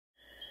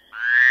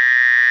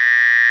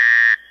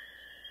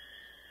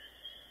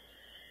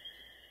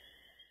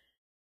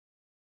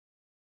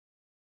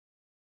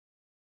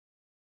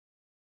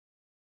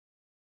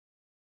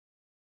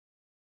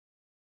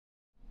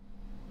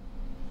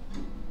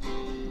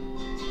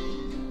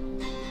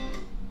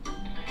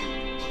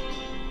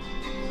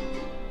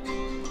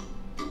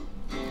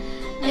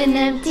an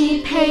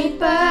empty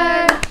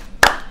paper,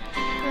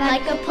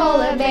 like a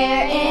polar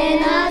bear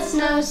in a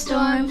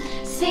snowstorm.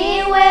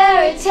 See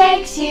where it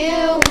takes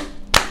you.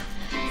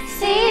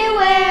 See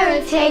where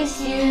it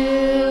takes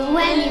you.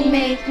 When you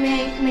make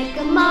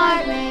a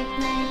mark,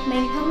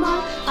 make a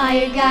mark. All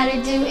you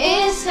gotta do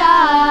is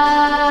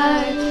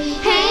start.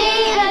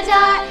 Paint a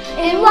dot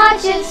and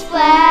watch it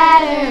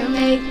splatter.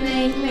 Make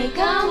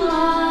a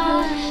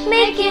mark.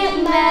 Make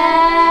it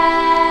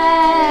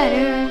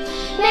matter.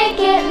 Make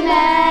it matter.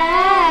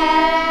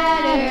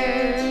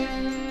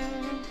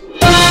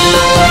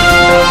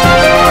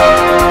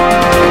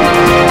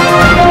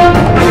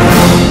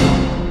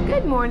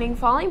 Good morning,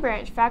 Falling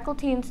Branch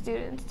faculty and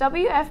students.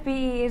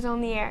 WFBE is on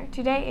the air.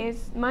 Today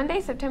is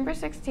Monday, September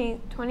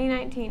 16th,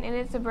 2019, and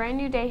it's a brand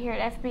new day here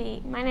at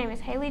FBE. My name is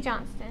Haley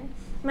Johnston.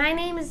 My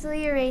name is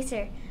Leah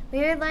Racer. We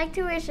would like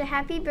to wish a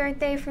happy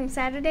birthday from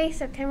Saturday,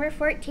 September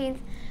 14th,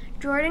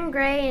 Jordan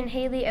Gray and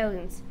Haley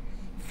Owens.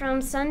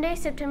 From Sunday,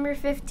 September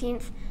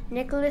 15th,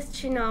 Nicholas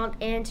Chenault,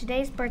 and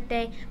today's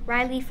birthday,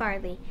 Riley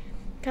Farley.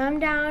 Come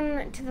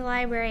down to the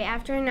library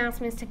after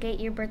announcements to get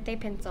your birthday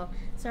pencil.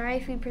 Sorry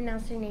if we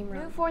pronounced your name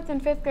wrong. New 4th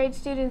and 5th grade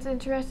students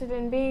interested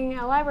in being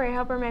a library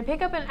helper may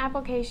pick up an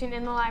application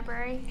in the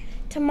library.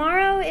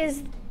 Tomorrow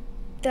is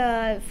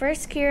the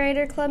first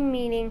Curator Club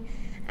meeting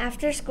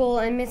after school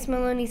in Miss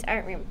Maloney's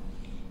art room.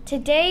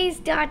 Today's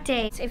dot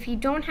day. If you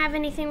don't have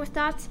anything with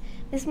dots,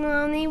 Miss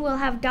Maloney will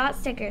have dot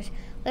stickers.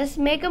 Let's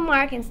make a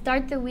mark and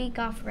start the week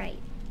off right.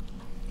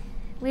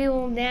 We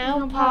will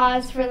now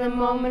pause for the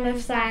moment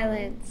of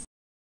silence.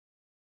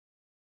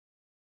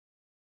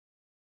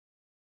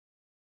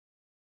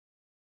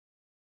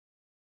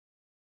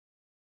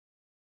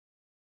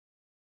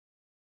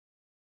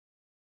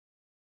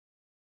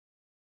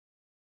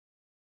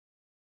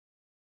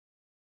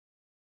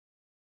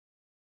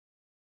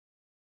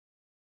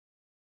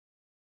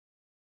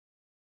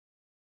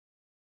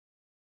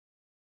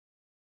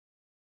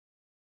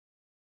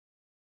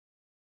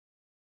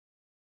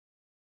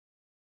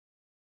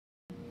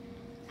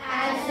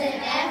 As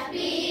an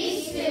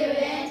FBE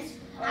student,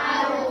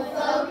 I will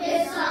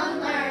focus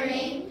on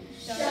learning,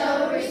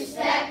 show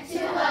respect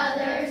to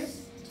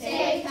others,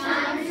 take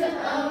time to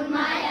own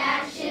my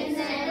actions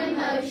and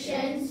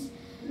emotions,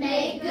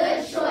 make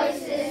good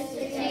choices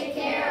to take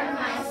care of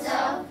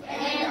myself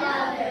and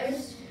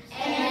others,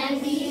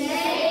 and be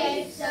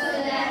safe so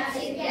that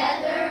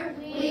together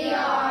we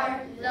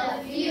are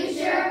the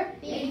future,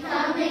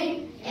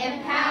 becoming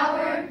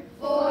empowered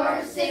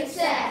for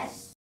success.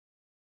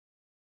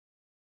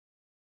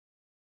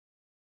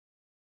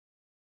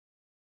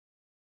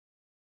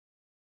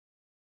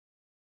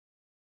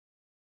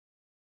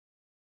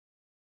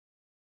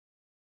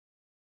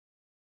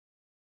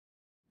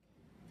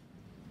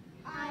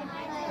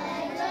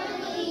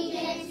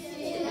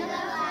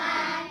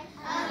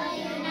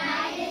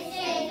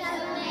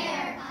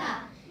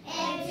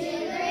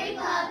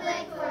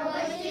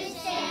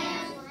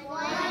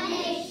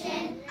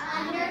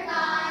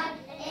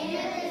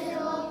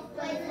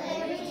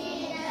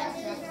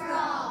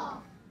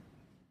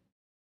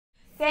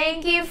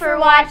 Thank you for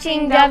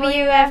watching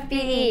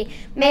WFBE.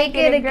 Make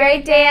it a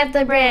great day at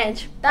the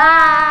branch.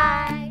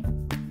 Bye!